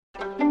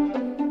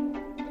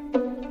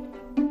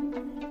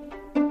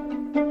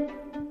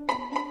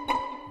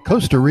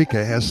Costa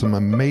Rica has some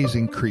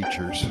amazing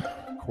creatures.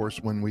 Of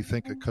course, when we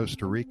think of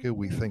Costa Rica,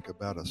 we think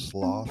about a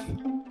sloth,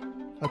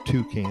 a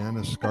toucan,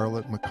 a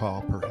scarlet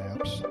macaw,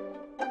 perhaps.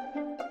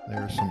 There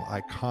are some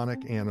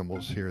iconic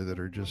animals here that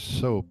are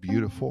just so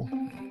beautiful,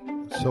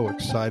 so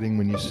exciting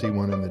when you see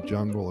one in the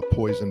jungle, a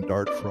poison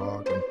dart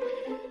frog, and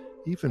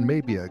even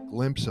maybe a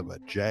glimpse of a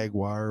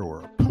jaguar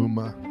or a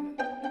puma,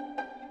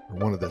 or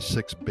one of the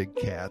 6 big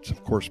cats.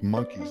 Of course,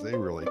 monkeys, they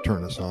really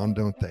turn us on,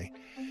 don't they?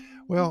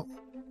 Well,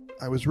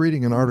 I was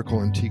reading an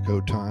article in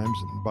Tico Times,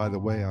 and by the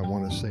way, I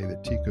want to say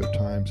that Tico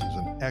Times is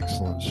an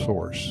excellent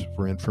source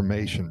for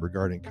information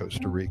regarding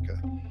Costa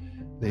Rica.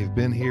 They've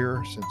been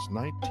here since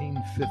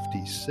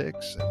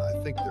 1956, and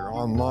I think their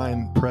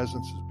online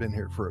presence has been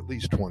here for at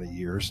least 20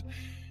 years.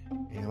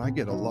 And I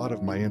get a lot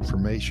of my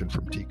information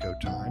from Tico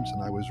Times,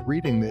 and I was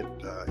reading it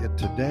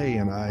today,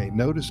 and I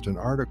noticed an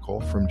article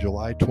from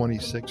July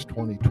 26,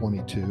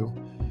 2022.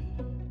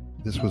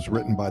 This was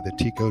written by the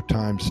Tico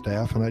Times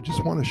staff, and I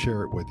just want to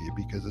share it with you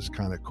because it's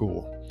kind of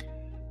cool.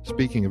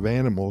 Speaking of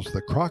animals,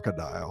 the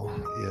crocodile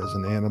is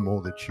an animal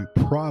that you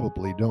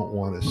probably don't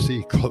want to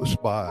see close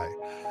by,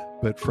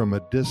 but from a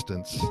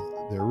distance,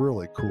 they're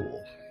really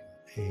cool.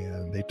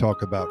 And they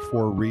talk about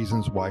 4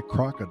 reasons why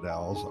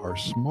crocodiles are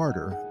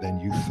smarter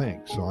than you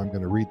think. So I'm going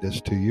to read this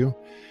to you,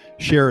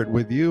 share it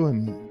with you,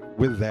 and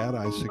with that,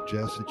 I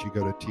suggest that you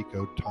go to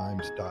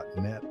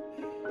ticotimes.net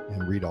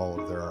and read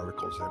all of their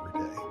articles every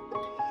day.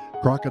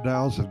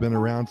 Crocodiles have been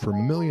around for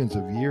millions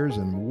of years,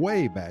 and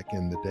way back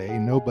in the day,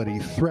 nobody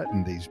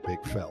threatened these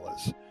big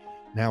fellas.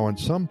 Now, in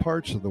some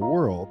parts of the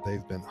world,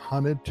 they've been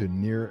hunted to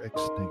near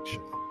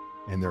extinction,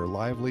 and their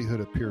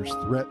livelihood appears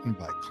threatened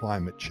by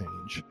climate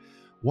change.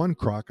 One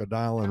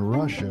crocodile in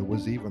Russia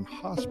was even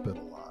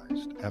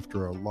hospitalized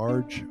after a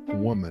large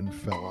woman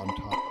fell on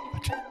top of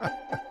it.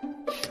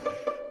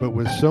 But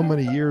with so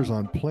many years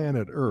on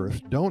planet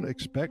Earth, don't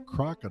expect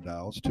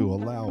crocodiles to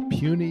allow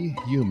puny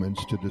humans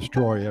to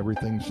destroy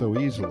everything so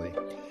easily.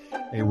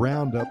 A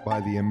roundup by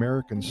the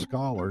American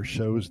Scholar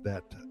shows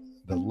that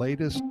the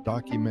latest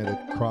documented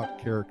croc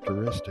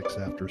characteristics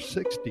after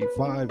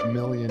 65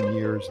 million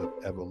years of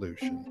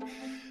evolution.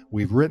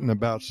 We've written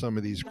about some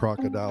of these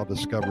crocodile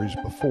discoveries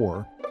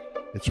before.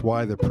 It's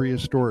why the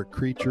prehistoric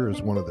creature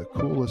is one of the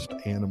coolest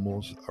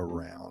animals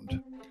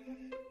around.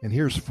 And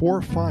here's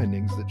 4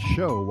 findings that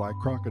show why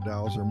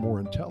crocodiles are more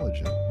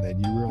intelligent than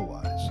you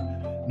realize.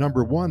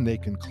 Number 1, they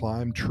can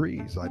climb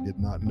trees. I did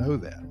not know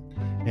that.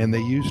 And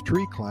they use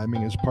tree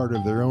climbing as part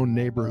of their own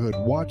neighborhood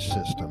watch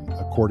system,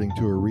 according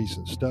to a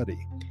recent study.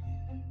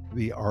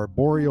 The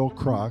arboreal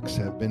crocs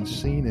have been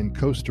seen in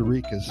Costa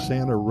Rica's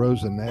Santa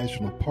Rosa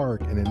National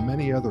Park and in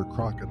many other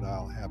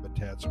crocodile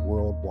habitats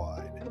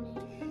worldwide.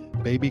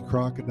 Baby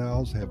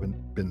crocodiles have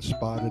been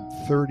spotted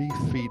 30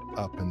 feet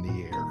up in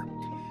the air.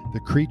 The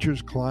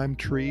creatures climb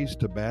trees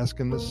to bask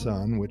in the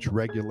sun, which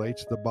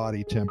regulates the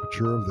body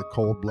temperature of the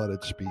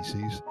cold-blooded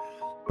species.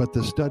 But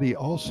the study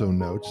also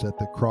notes that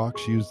the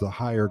crocs use the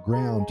higher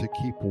ground to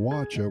keep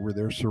watch over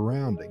their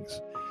surroundings,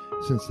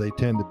 since they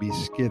tend to be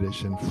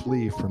skittish and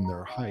flee from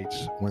their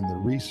heights when the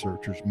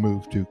researchers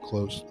move too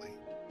closely.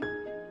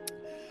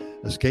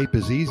 Escape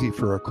is easy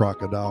for a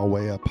crocodile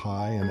way up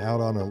high and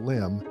out on a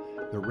limb.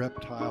 The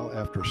reptile,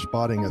 after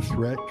spotting a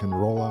threat, can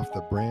roll off the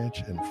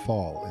branch and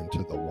fall into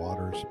the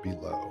waters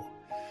below.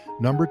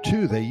 Number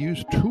 2, they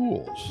use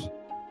tools.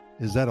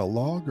 Is that a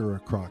log or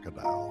a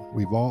crocodile?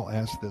 We've all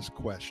asked this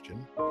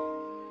question.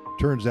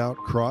 Turns out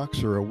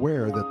crocs are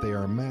aware that they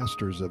are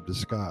masters of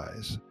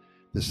disguise.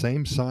 The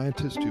same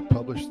scientist who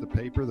published the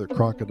paper that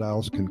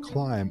crocodiles can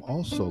climb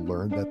also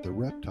learned that the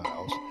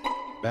reptiles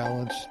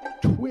balance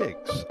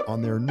twigs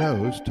on their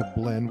nose to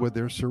blend with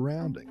their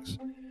surroundings.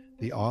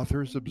 The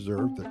authors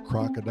observed that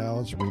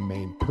crocodiles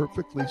remain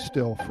perfectly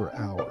still for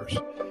hours,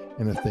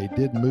 and if they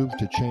did move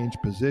to change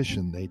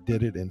position, they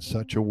did it in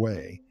such a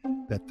way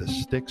that the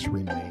sticks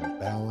remained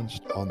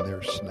balanced on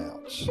their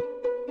snouts.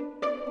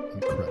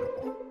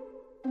 Incredible.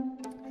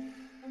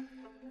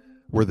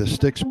 Were the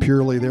sticks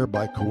purely there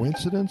by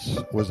coincidence?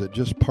 Was it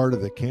just part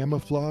of the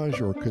camouflage,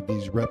 or could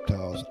these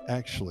reptiles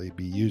actually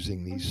be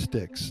using these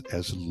sticks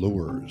as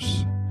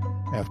lures?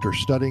 After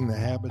studying the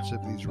habits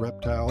of these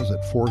reptiles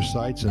at 4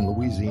 sites in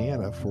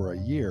Louisiana for a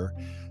year,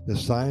 the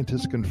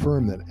scientists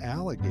confirmed that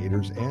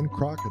alligators and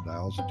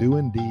crocodiles do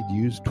indeed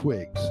use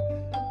twigs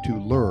to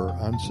lure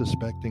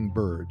unsuspecting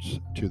birds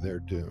to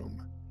their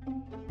doom.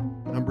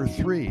 Number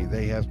 3,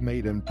 they have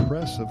made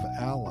impressive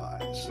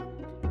allies.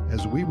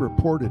 As we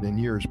reported in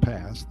years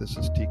past, this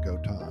is Tico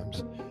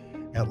Times,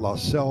 at La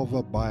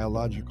Selva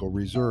Biological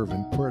Reserve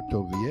in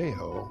Puerto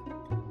Viejo,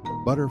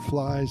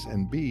 butterflies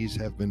and bees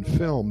have been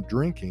filmed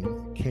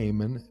drinking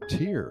caiman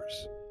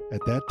tears.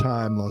 At that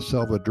time, La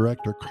Selva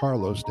director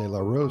Carlos de la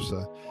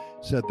Rosa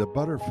said the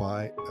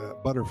butterfly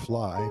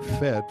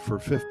fed for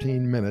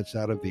 15 minutes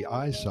out of the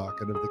eye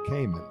socket of the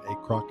caiman, a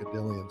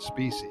crocodilian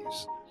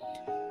species,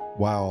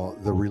 while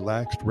the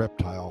relaxed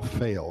reptile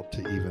failed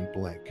to even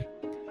blink.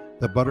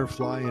 The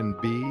butterfly and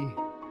bee,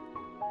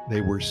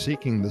 they were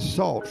seeking the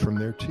salt from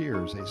their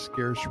tears, a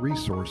scarce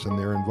resource in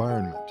their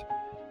environment.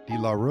 De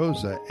La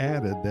Rosa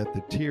added that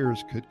the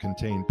tears could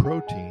contain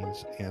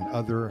proteins and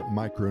other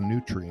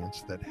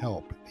micronutrients that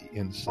help the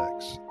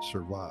insects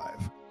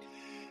survive.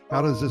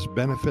 How does this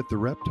benefit the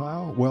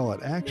reptile? Well,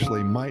 it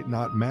actually might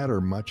not matter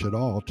much at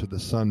all to the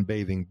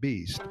sunbathing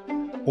beast,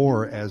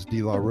 or as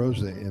De La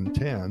Rosa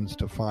intends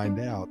to find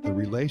out, the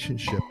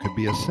relationship could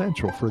be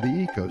essential for the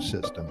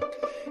ecosystem.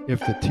 If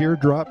the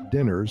teardrop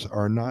dinners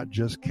are not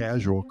just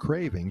casual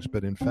cravings,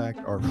 but in fact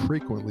are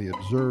frequently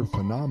observed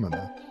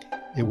phenomena,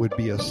 it would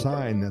be a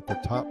sign that the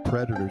top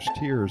predator's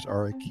tears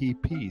are a key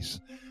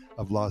piece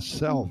of La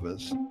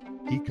Selva's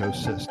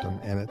ecosystem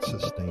and its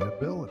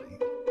sustainability.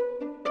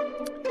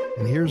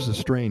 And here's the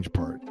strange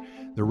part.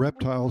 The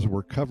reptiles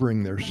were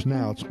covering their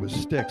snouts with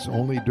sticks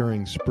only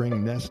during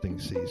spring nesting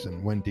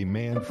season, when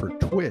demand for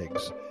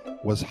twigs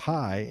was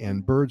high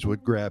and birds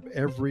would grab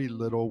every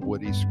little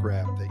woody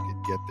scrap they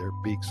could get their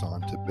beaks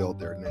on to build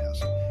their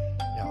nest.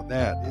 Now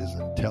that is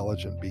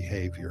intelligent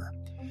behavior.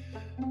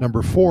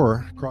 Number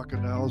 4,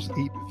 crocodiles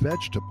eat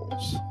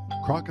vegetables.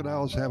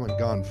 Crocodiles haven't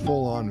gone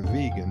full-on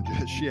vegan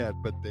just yet,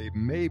 but they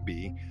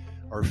maybe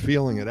are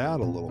feeling it out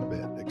a little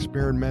bit,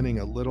 experimenting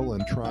a little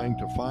and trying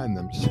to find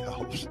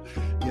themselves.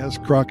 Yes,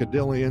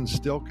 crocodilians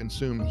still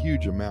consume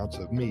huge amounts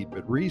of meat,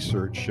 but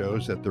research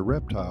shows that the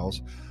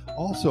reptiles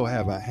also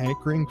have a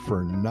hankering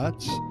for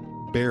nuts,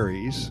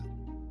 berries,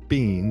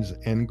 beans,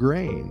 and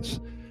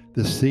grains.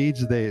 The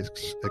seeds they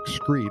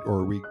excrete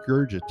or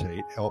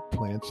regurgitate help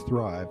plants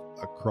thrive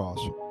across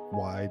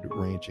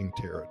wide-ranging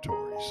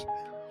territories.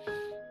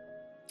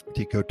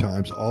 Tico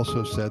Times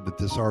also said that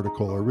this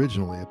article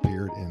originally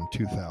appeared in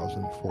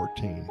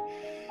 2014.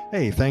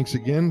 Hey, thanks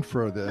again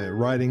for the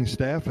writing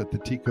staff at the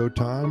Tico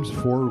Times.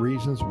 4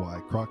 reasons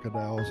why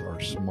crocodiles are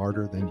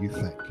smarter than you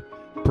think.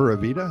 Pura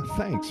Vida,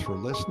 thanks for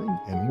listening,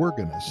 and we're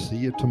going to see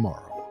you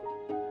tomorrow.